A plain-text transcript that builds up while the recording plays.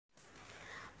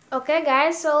Okay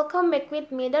guys, so welcome back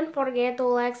with me. Don't forget to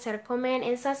like, share, comment,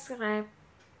 and subscribe.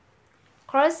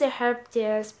 Cross the help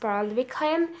the spread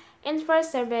behind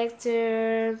investor back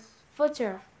to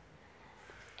future.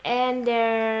 And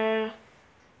their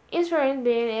insurance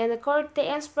being and the quality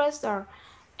investor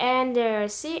and their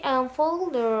CM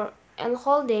folder and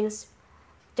holdings.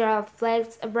 The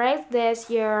flags break this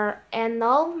year and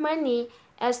no money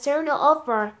as turned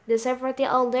over the safety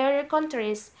of their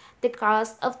countries, the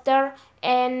cost of their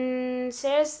and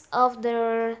shares of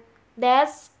their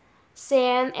debts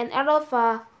sent and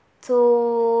Europa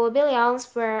to billions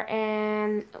per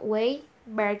and way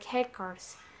by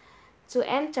hackers to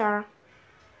enter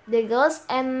the goods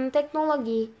and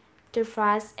technology to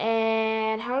fast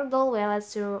and hurdle well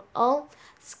to all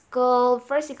school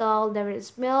physical there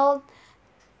is built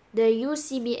the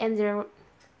UCB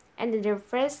and the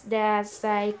first that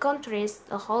say countries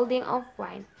the holding of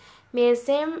wine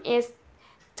museum is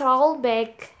thrown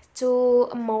back to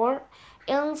a more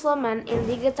involvement in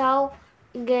digital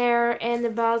gear and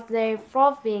about their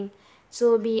proving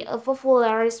to be a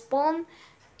popular response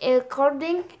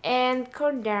according and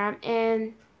condemn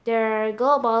and their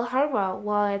global hardware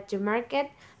wallet to market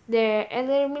the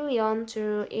 11 million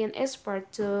to in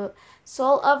export to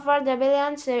sold over the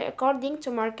billions according to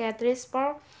market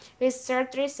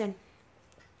research recent.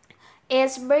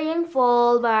 It's being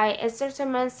followed by a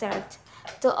certain set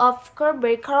to of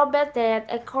Kirby corroborated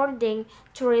according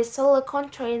to result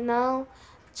country now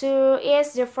to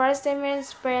is the first time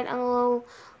span all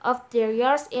of the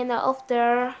years in of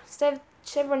their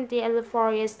 70 and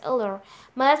 4 years older.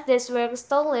 Most this work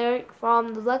stolen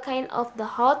from the kind of the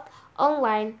hot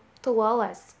online to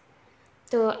Wallace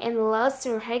to enlarge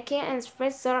to hacking and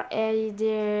spreader as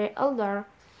the older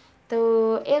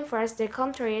to influence the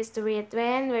countries with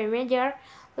when we major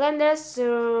lenders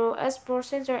to export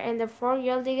center and the 4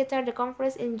 year digital the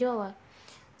conference in July.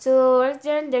 To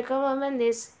return the government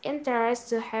is interest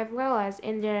to have realized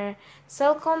in the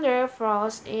secondary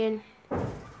fraud in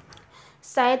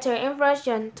site to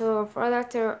inflation to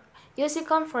product to using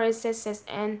conferences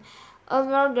and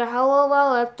over the hollow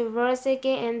wallet to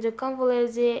velocity and the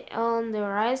complexity on the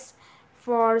rise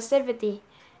for safety.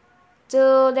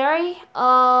 Today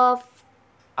of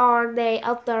or day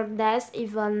after that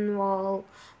even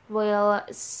will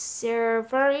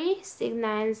severely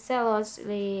signal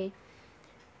zealously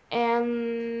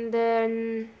and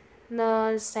then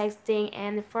no such thing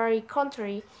and very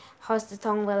country host the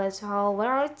tongue village hall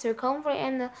where to comfort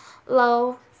and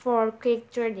law for quick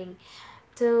trading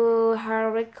to her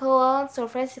recall so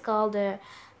physical the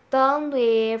tongue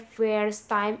with first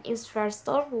time is first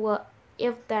or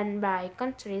if done by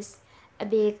countries a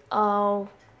big of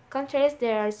countries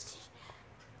there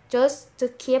just to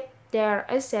keep their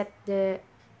asset the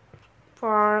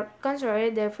for country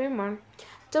the freeman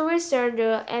to research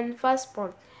the and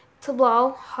passport to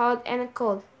blow hot and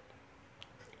cold.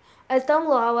 A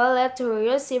tumbler will let to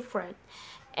receive freight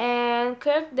and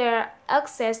cut their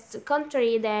access to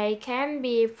country they can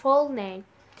be full name.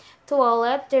 To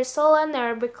let the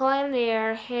soldier become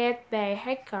their head by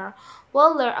hacker,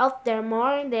 while there of their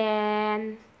more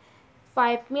than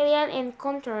 5 million in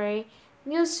country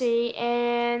music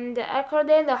and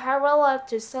according to her wallet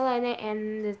to Selena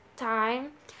and the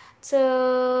time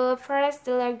to first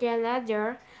the legend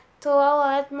ledger to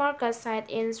wallet market site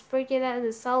in spirited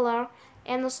the seller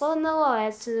and also no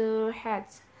wallet to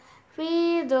heads.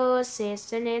 We do see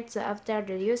students after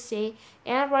the UC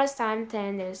and first time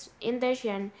tennis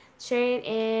intention trade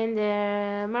in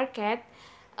the market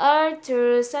are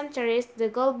through centuries the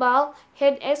global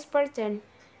head expert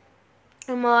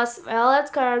most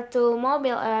wallet card to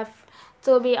mobile app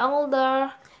to be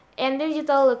older and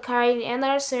digital card and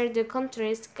also the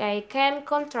countries can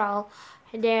control.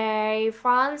 They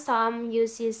found some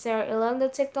uses along the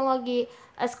technology,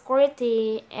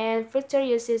 security, and future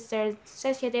uses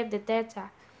sensitive the data.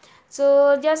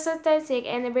 So just statistic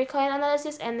and Bitcoin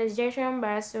analysis and the gesture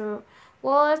based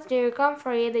was the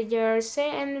recovery the jersey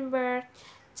and bird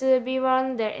to be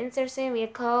one the interesting we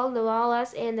call the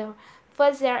wallets and the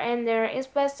further and their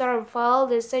investor fall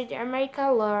the South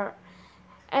America law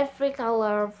Africa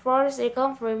law force the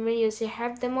conference you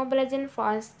have the mobilizing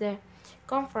funds the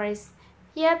conference.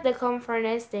 Yet the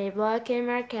conference the black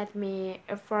market may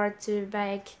afford to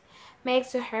make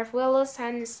to have well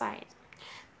sign side.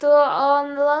 To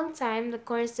on long time, the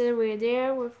courses were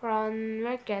there from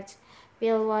market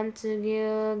will want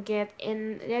to get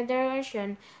in the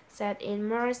direction set in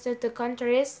most of the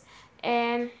countries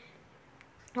and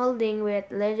holding with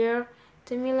leisure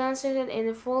to million students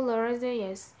in full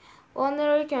years. One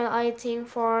return I think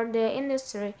for the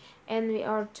industry and we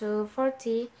are to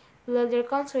 40 leader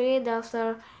country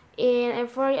after in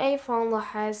every iPhone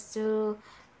has to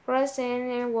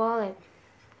present a wallet.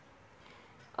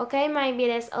 Okay, maybe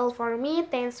that's all for me.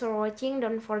 Thanks for watching.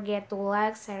 Don't forget to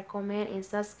like, share, comment, and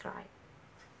subscribe.